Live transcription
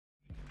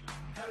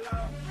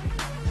Hello.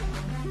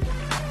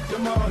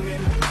 Good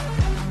morning.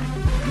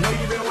 Know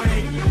you've been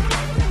waiting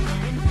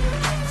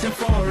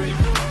for it.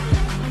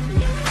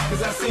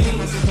 'Cause I see you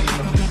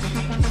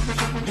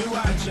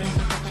watching.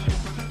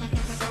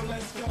 So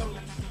let's go.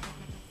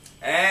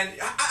 And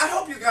I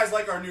hope you guys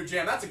like our new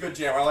jam. That's a good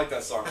jam. I like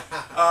that song.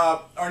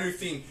 Our new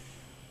theme.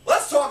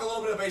 Let's talk a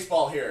little bit of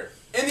baseball here.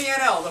 In the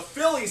NL, the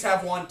Phillies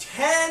have won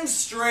 10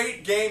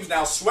 straight games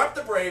now, swept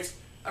the Braves.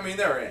 I mean,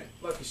 they're in.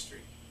 Lucky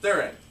streak.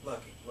 They're in.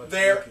 Lucky.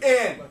 They're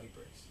in. Lucky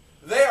Braves.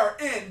 They are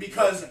in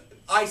because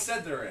I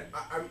said they're in.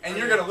 And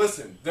you're going to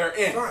listen. They're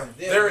in. Fine.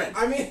 They're in.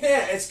 I mean,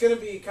 yeah, it's going to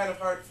be kind of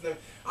hard for them.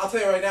 I'll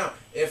tell you right now,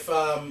 if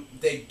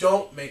they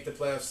don't make the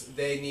playoffs,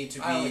 they need to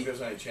be... I don't think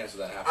there's any chance of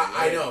that happening.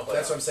 I know.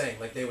 That's what I'm saying.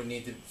 Like, they would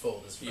need to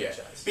fold this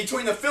franchise. Yeah.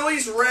 Between the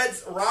Phillies,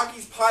 Reds,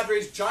 Rockies,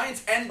 Padres,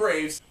 Giants, and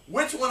Braves,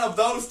 which one of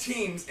those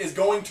teams is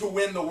going to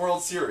win the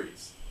World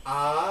Series?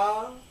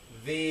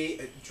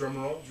 The... Drum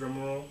roll. You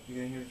going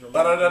to hear the drum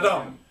roll?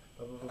 Da-da-da-dum.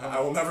 I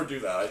will never do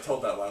that. I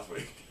told that last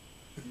week.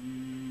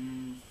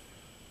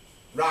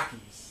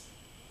 Rockies.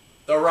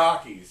 The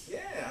Rockies.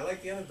 Yeah, I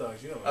like the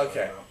underdogs. You know what I'm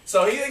talking Okay. about.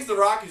 So he thinks the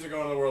Rockies are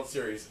going to the World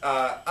Series.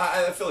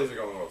 The Phillies are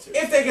going to the World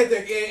Series. If they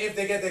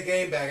get their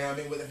game back, I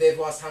mean, they've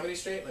lost how many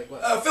straight? Like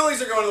what?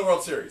 Phillies are going to the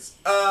World Series.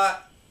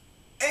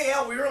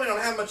 AL, we really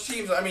don't have much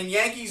teams. I mean,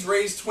 Yankees,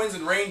 Rays, Twins,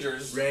 and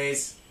Rangers.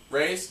 Rays.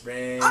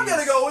 I'm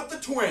going to go with the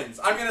Twins.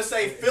 I'm going to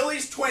say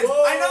Phillies, Twins.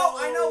 Whoa, I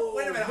know.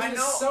 Wait a minute.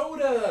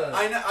 Minnesota.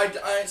 I know.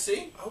 I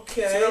see.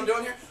 Okay. See what I'm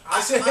doing here?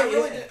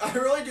 I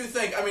really do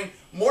think. I mean,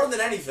 more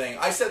than anything,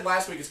 I said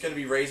last week it's going to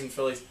be Rays and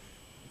Phillies.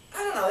 I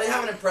don't know. They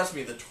haven't impressed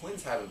me. The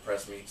Twins haven't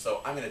impressed me.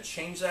 So I'm going to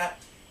change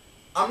that.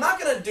 I'm not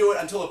going to do it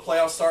until the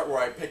playoffs start, where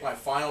I pick my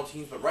final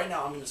teams. But right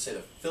now, I'm going to say the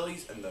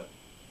Phillies and the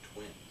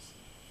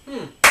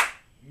Twins.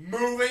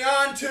 Moving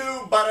on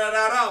to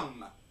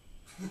ba-da-da-dum.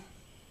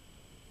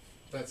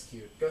 That's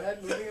cute. Go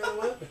ahead. Moving on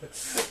to what?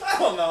 I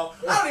don't know.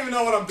 I don't even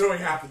know what I'm doing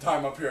half the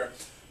time up here.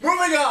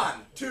 Moving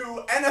on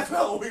to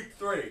NFL Week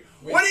 3.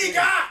 What do you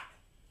got?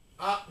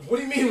 What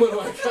do you mean, what do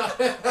I got?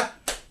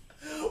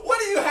 What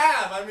do you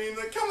have? I mean,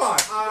 come on.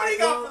 What do you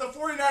got for the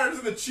 49ers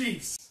and the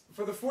Chiefs?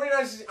 For the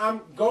 49ers,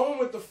 I'm going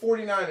with the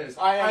 49ers.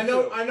 I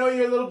know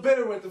you're a little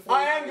bitter with the 49ers.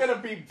 I am going to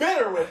be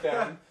bitter with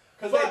them.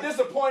 Because they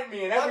disappoint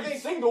me in every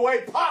single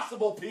way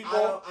possible,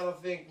 people. I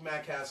don't think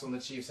Matt Castle and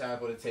the Chiefs have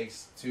what it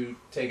takes to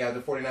take out the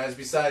 49ers.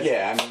 Besides,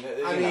 yeah,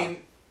 I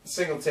mean,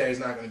 Singletary's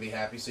not going to be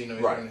happy, so you know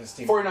he's running his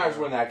team. 49ers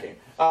win that game.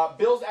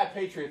 Bills at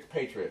Patriots.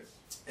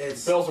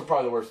 Bills are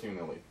probably the worst team in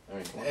the league. I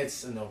mean,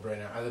 it's a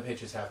no-brainer. The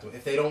Patriots have to.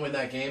 If they don't win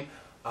that game,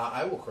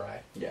 I will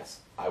cry. Yes,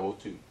 I will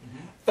too.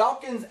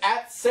 Falcons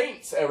at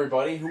Saints,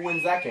 everybody. Who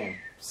wins that game?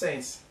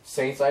 Saints,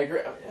 I agree.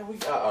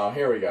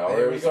 Here we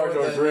go. We start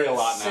to agree a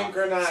lot now.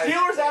 Synchronized.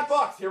 Steelers at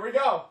Bucks. Here we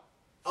go.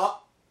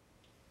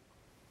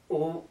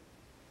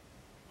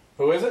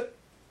 Who is it?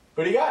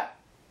 Who do you got?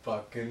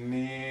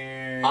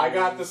 Buccaneers. I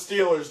got the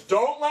Steelers.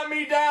 Don't let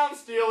me down,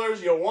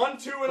 Steelers. You won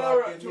two in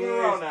a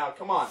row now.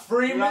 Come on.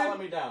 Freeman, do not let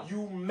me down.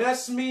 You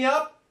mess me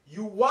up.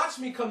 You watch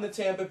me come to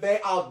Tampa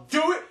Bay. I'll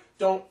do it.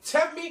 Don't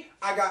tempt me.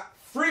 I got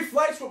free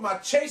flights with my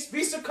Chase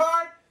Visa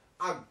card.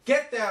 I'll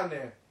get down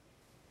there.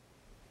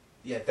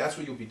 Yeah, that's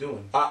what you'll be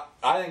doing. I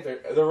think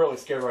they're really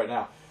scared right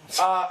now.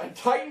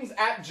 Titans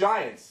at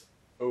Giants.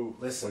 Ooh,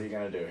 listen. What are you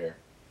going to do here?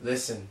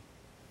 Listen,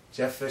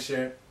 Jeff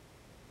Fisher,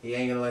 he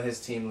ain't going to let his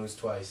team lose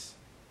twice.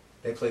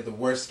 They played the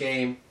worst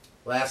game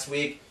last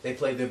week. They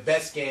played their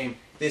best game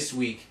this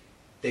week.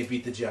 They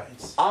beat the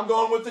Giants. I'm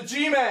going with the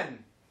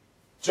G-Men.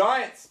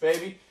 Giants,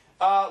 baby.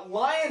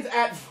 Lions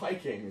at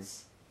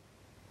Vikings.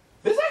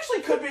 This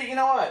actually could be, you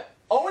know what?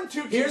 0-2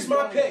 teams. Here's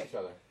my pick. Each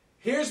other.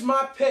 Here's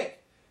my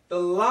pick. The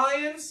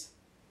Lions,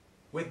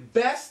 with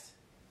best,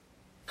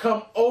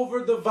 come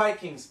over the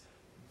Vikings.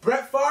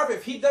 Brett Favre,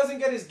 if he doesn't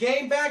get his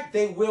game back,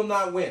 they will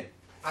not win.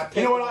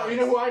 You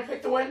know who I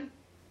picked to win?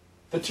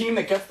 The team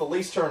that gets the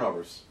least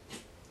turnovers.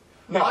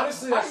 No,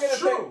 honestly, that's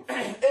true.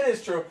 It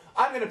is true.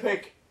 I am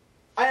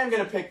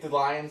gonna pick the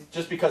Lions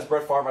just because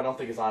Brett Favre I don't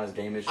think is on his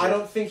game this year. I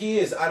don't think he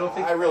is. I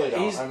really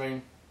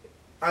don't.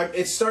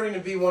 It's starting to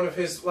be one of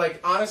his, like,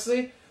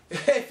 honestly,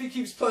 if he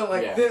keeps playing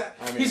like that,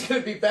 he's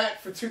going to be back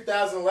for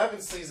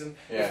 2011 season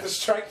if the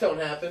strike don't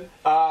happen.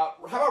 How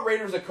about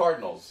Raiders at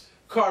Cardinals?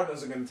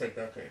 Cardinals are going to take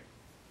that game.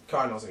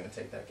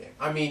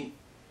 I mean,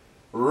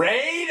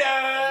 Raiders!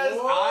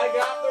 Whoa. I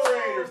got the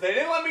Raiders. They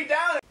didn't let me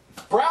down.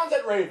 Browns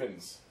at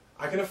Ravens.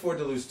 I can afford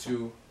to lose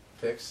 2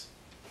 picks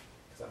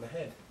because I'm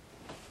ahead.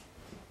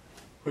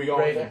 Who are you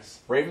going Ravens.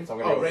 with? Ravens? I'm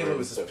going to go with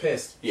Ravens is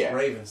pissed. Yeah.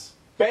 Ravens.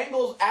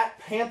 Bengals at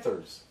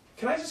Panthers.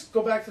 Can I just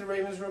go back to the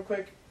Ravens real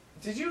quick?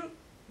 Do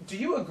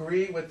you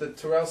agree with the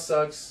Terrell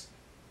Suggs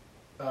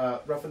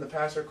roughing the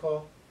passer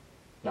call?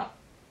 No.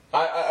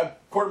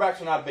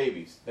 Quarterbacks are not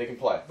babies. They can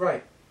play.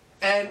 Right.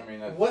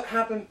 And what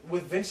happened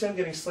with Vince Young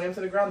getting slammed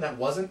to the ground? That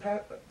wasn't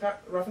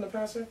roughing the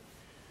passer?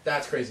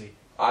 That's crazy.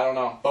 I don't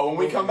know. But when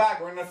we come back,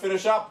 we're going to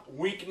finish up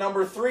week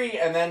number 3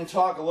 and then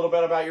talk a little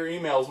bit about your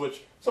emails,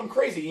 which some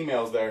crazy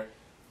emails there.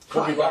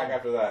 We'll be back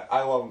after that.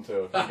 I love them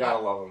too. You got to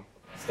love them.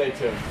 Stay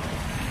tuned.